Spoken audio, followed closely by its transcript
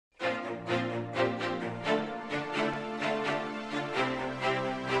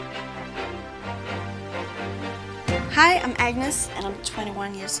Hi, I'm Agnes and I'm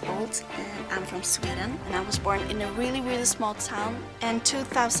 21 years old and I'm from Sweden, and I was born in a really small town. In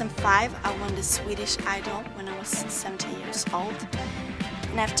 2005 I won the Swedish Idol when I was 17 years old,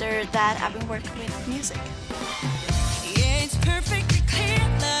 and after that I've been working with music. Yeah, it's perfectly clear,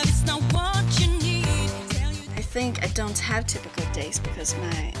 love is not what you need. I think I don't have typical days because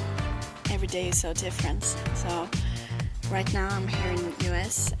my every day is so different. So right now I'm here in the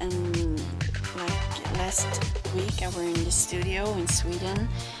US, and like last week I were in the studio in Sweden,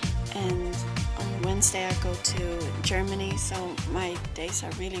 and on Wednesday I go to Germany, so my days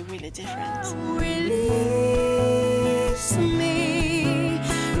are really different. Release me,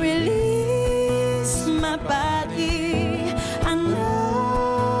 release my body. I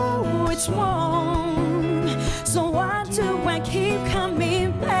know it's wrong, so why do I keep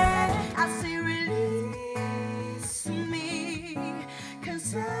coming back? I say release me,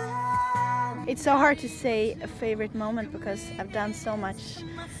 'cause it's so hard to say a favorite moment because I've done so much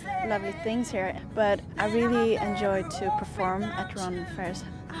lovely things here, but I really enjoyed to perform at Ron Fair's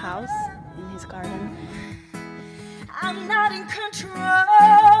house in his garden. I'm not in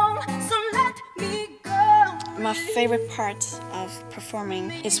control, so let me go. My favorite part of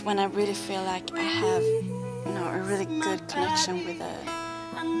performing is when I really feel like I have, a really good connection with the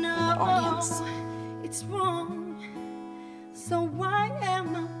audience. It's wrong, so why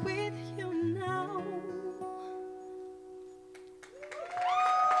am I with you now?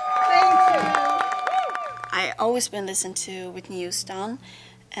 Thank you. I always been listening to Whitney Houston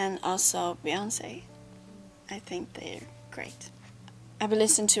and also Beyonce. I think they're great. I've been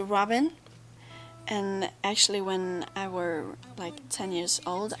listening to Robin, and actually when I were like 10 years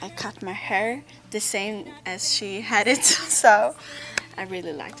old I cut my hair the same as she had it, so I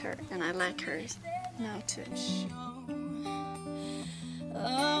really liked her and I like her now too.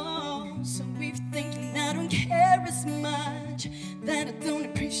 Oh, so we're thinking I don't care as much, that I don't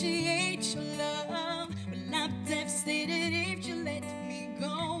appreciate your love. Well, I'm devastated if you let me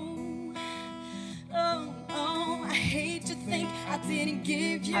go. Oh, I hate to think I didn't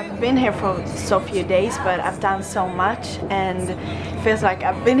give you. I've been here for so few days, but I've done so much, and it feels like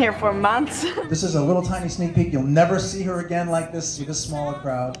I've been here for months. This is a little tiny sneak peek. You'll never see her again like this with a smaller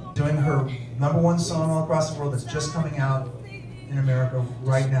crowd. Doing her #1 song all across the world that's just coming out in America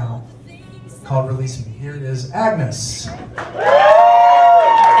right now, called Release Me. Here it is, Agnes.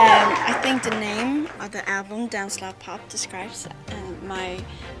 I think the name of the album, Dance Loud Pop, describes my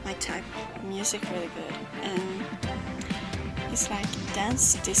type of music really good. And it's like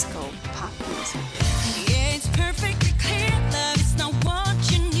dance, disco, pop music. Yeah, it's perfectly clear, love is not what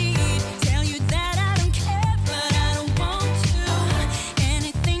you need. Tell you that I don't care, but I don't want to.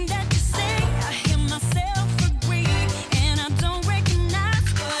 Anything that you say, I hear myself agree, and I don't recognize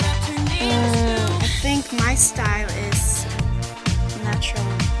what I turned into. I think my style is natural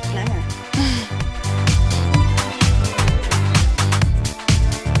glamour.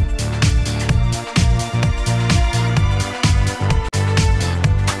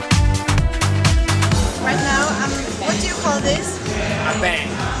 Right now, what do you call this? A bang.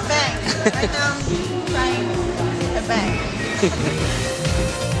 Bang. Right now I'm trying a bang.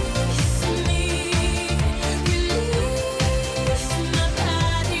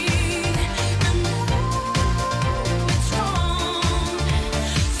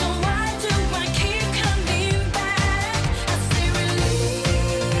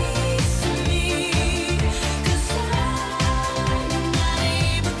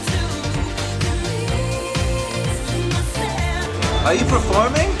 Are you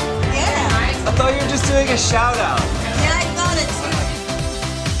performing? Yeah. I thought you were just doing a shout out. Yeah, I got it too.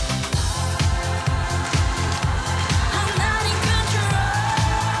 I'm not in control,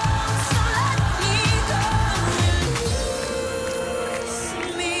 so let me go.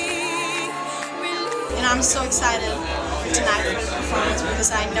 I'm so excited tonight for the performance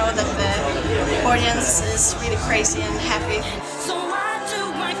because I know that the audience is really crazy and happy. So why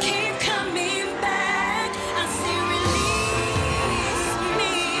do I keep coming back? I say release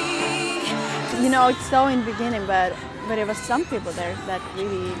me. It's so in the beginning, but there was some people there that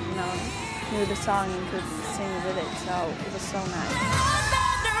really, knew the song and could sing with it, so it was so nice. I'm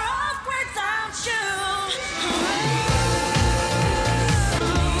better off without you.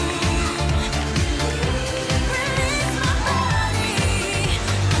 Release my body.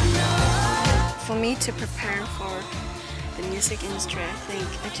 For me to prepare for the music industry, I think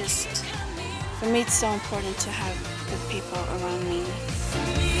for me it's so important to have good people around me.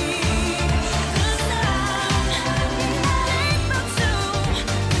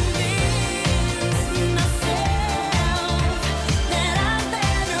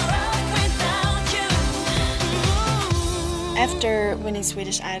 AGNES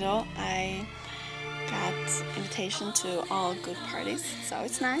Swedish Idol, I got invitation to all good parties, so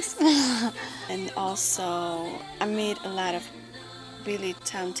it's nice. And also I meet a lot of really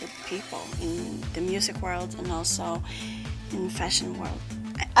talented people in the music world and also in the fashion world.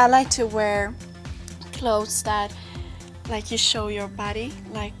 I like to wear clothes that like you show your body.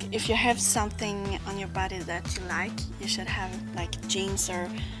 Like if you have something on your body that you like, you should have like jeans or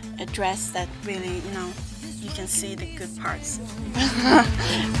a dress that really, you know, you can see the good parts.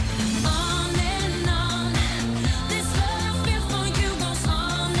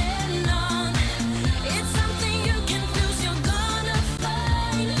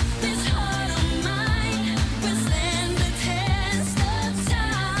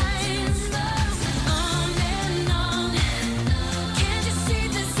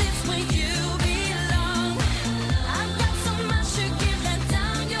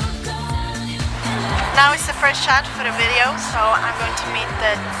 Now it's the first shot for the video, so I'm going to meet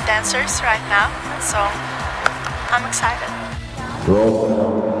the dancers right now, so I'm excited. Roll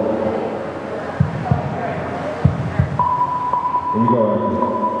sound.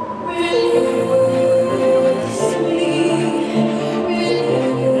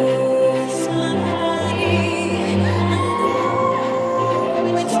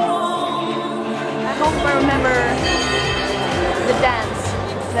 Here we go. I hope I remember the dance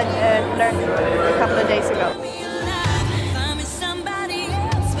that I learned a couple of days ago.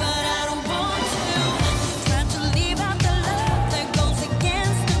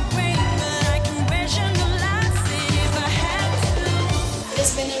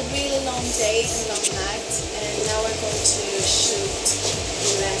 It's been a really long day and long night, and now we're going to shoot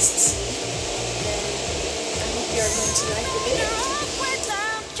the last scene. And I hope you're going to like the video.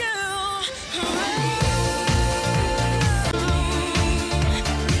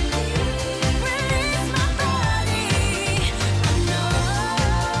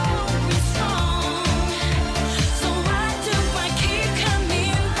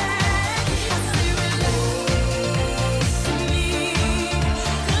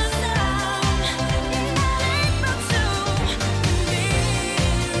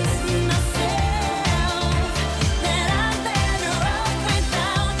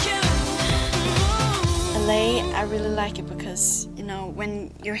 I really like it because, you know,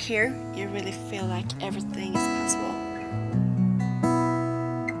 when you're here, you really feel like everything is possible.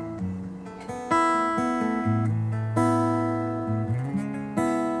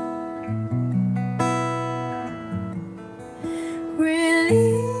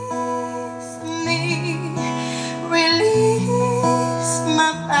 Release me, release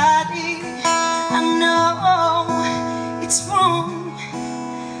my body. I know it's wrong,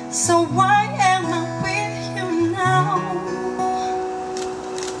 so why am I with you now?